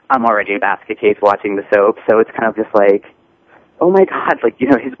now, I'm already a basket case watching the soap, so it's kind of just like, oh my God,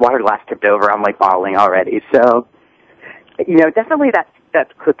 his water glass tipped over, I'm, bawling already. So, definitely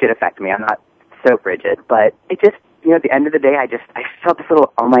that clip did affect me. I'm not so frigid, but it just, at the end of the day, I felt this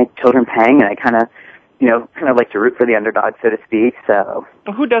little All My Children pang, and I kind of like to root for the underdog, so to speak. So,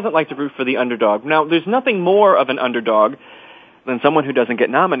 who doesn't like to root for the underdog? Now, there's nothing more of an underdog than someone who doesn't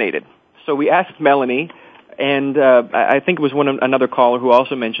get nominated. So we asked Melanie, and I think it was another caller who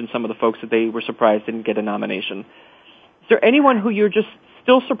also mentioned some of the folks that they were surprised didn't get a nomination. Is there anyone who you're just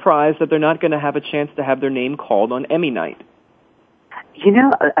still surprised that they're not going to have a chance to have their name called on Emmy night?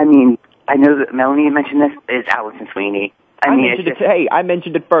 I know that Melanie mentioned this, is Allison Sweeney. I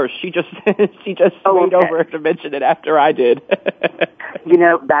mentioned it first. She just swayed over to mention it after I did.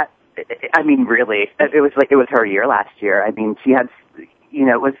 Really, it was her year last year. She had,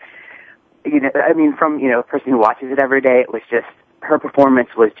 from, a person who watches it every day, it was just, her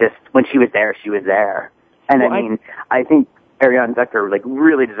performance was just, when she was there, she was there. And I think Ariane Zucker,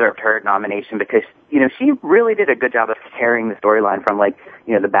 really deserved her nomination because, she really did a good job of carrying the storyline from,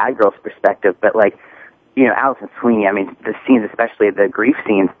 the bad girl's perspective, but, Allison Sweeney, the scenes, especially the grief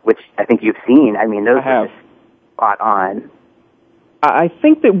scenes, which I think you've seen, those are just spot on. I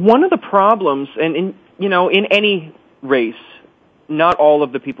think that one of the problems, and in any race, not all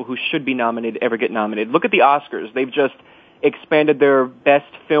of the people who should be nominated ever get nominated. Look at the Oscars. They've just expanded their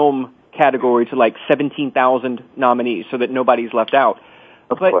best film category to like 17,000 nominees so that nobody's left out.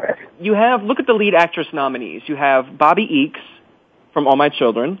 But you have, look at the lead actress nominees. You have Bobby Eakes from All My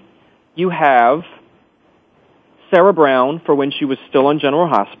Children. You have Sarah Brown for When She Was Still on General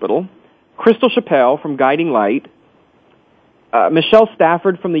Hospital. Crystal Chappelle from Guiding Light. Michelle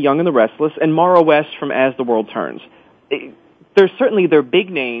Stafford from The Young and the Restless. And Mara West from As the World Turns. They're big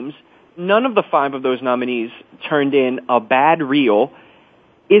names. None of the 5 of those nominees turned in a bad reel.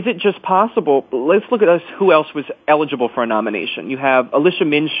 Is it just possible? Let's look at who else was eligible for a nomination. You have Alicia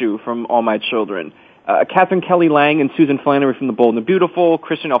Minshew from All My Children, Catherine Kelly Lang and Susan Flannery from The Bold and the Beautiful,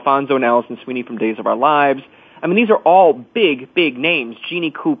 Christian Alfonso and Allison Sweeney from Days of Our Lives. I mean, these are all big, big names.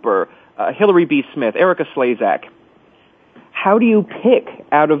 Jeannie Cooper, Hillary B. Smith, Erica Slezak. How do you pick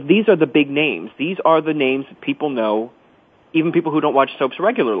out of, these are the big names. These are the names that people know, even people who don't watch soaps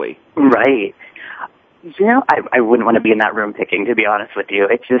regularly. Right. You know, I wouldn't want to be in that room picking, to be honest with you.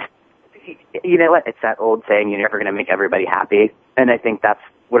 It's just, you know what, it's that old saying, you're never going to make everybody happy. And I think that's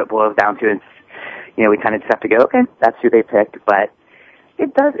what it boils down to. It's, you know, we kind of just have to go, okay, that's who they picked. But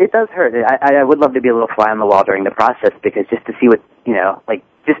it does hurt. I would love to be a little fly on the wall during the process, because just to see what, you know, like,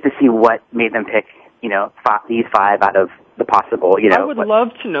 just to see what made them pick, you know, these 5 out of the possible, you know. I would love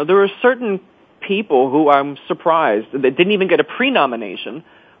to know. There are certain people who I'm surprised that didn't even get a pre-nomination,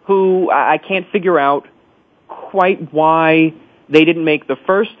 who I can't figure out quite why they didn't make the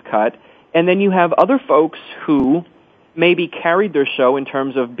first cut. And then you have other folks who maybe carried their show in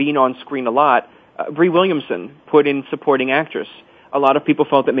terms of being on screen a lot. Brie Williamson put in supporting actress. A lot of people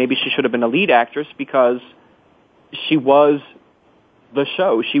felt that maybe she should have been a lead actress because she was the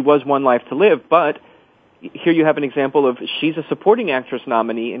show. She was One Life to Live. But here you have an example of she's a supporting actress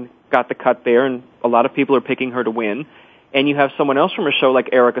nominee and got the cut there, and a lot of people are picking her to win. And you have someone else from her show like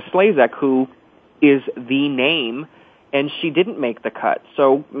Erica Slezak, who is the name, and she didn't make the cut.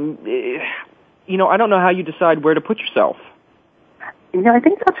 So, you know, I don't know how you decide where to put yourself. You know, I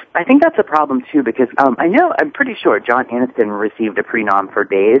think that's a problem too, because I'm pretty sure John Aniston received a pre-nom for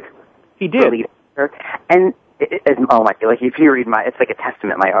Days. He did. And like if you read it's like a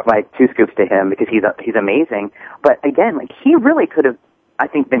testament, my 2 scoops to him, because he's amazing. But again, like, he really could have, I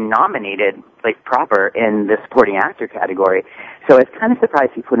think, been nominated like proper in the supporting actor category. So it's kind of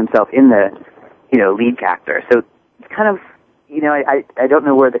surprised he put himself in the, you know, lead actor. So it's kind of, you know, I don't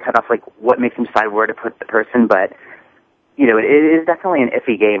know where the cutoff, like what makes him decide where to put the person, but you know, it is definitely an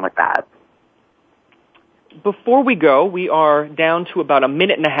iffy game with that. Before we go, we are down to about a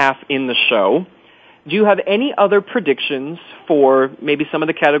minute and a half in the show. Do you have any other predictions for maybe some of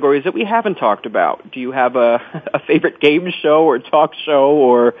the categories that we haven't talked about? Do you have a favorite game show or talk show,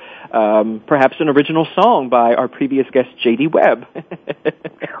 or perhaps an original song by our previous guest, Jd Webb?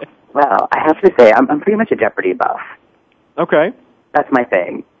 Well, I have to say, I'm pretty much a Jeopardy buff. Okay. That's my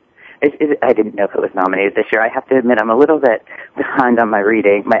thing. I didn't know if it was nominated this year. I have to admit, I'm a little bit behind on my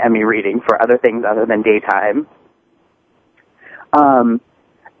Emmy reading for other things other than Daytime.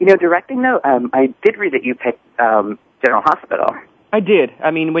 You know, directing, though, I did read that you picked General Hospital. I did.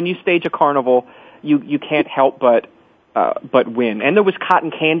 I mean, when you stage a carnival, you can't help but win. And there was Cotton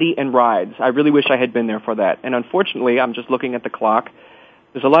Candy and Rides. I really wish I had been there for that. And unfortunately, I'm just looking at the clock.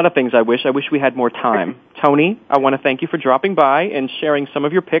 There's a lot of things I wish. I wish we had more time. Tony, I want to thank you for dropping by and sharing some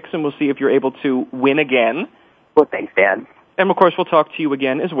of your picks, and we'll see if you're able to win again. Well, thanks, Dan. And, of course, we'll talk to you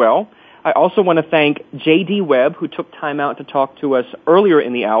again as well. I also want to thank Jd Webb, who took time out to talk to us earlier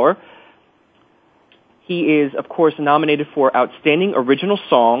in the hour. He is, of course, nominated for Outstanding Original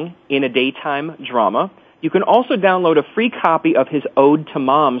Song in a Daytime Drama. You can also download a free copy of his Ode to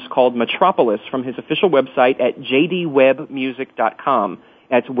Moms called Metropolis from his official website at jdwebbmusic.com.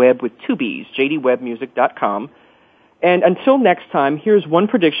 That's Webb with 2 B's, jdwebbmusic.com. And until next time, here's one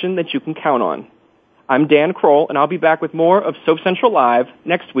prediction that you can count on. I'm Dan Kroll, and I'll be back with more of Soap Central Live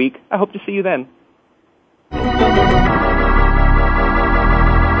next week. I hope to see you then.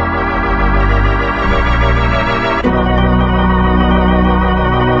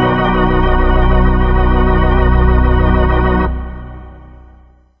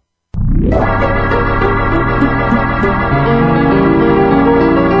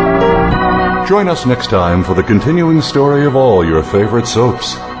 Join us next time for the continuing story of all your favorite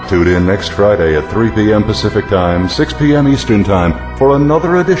soaps. Tune in next Friday at 3 p.m. Pacific Time, 6 p.m. Eastern Time for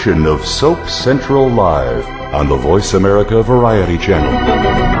another edition of Soap Central Live on the Voice America Variety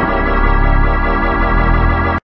Channel.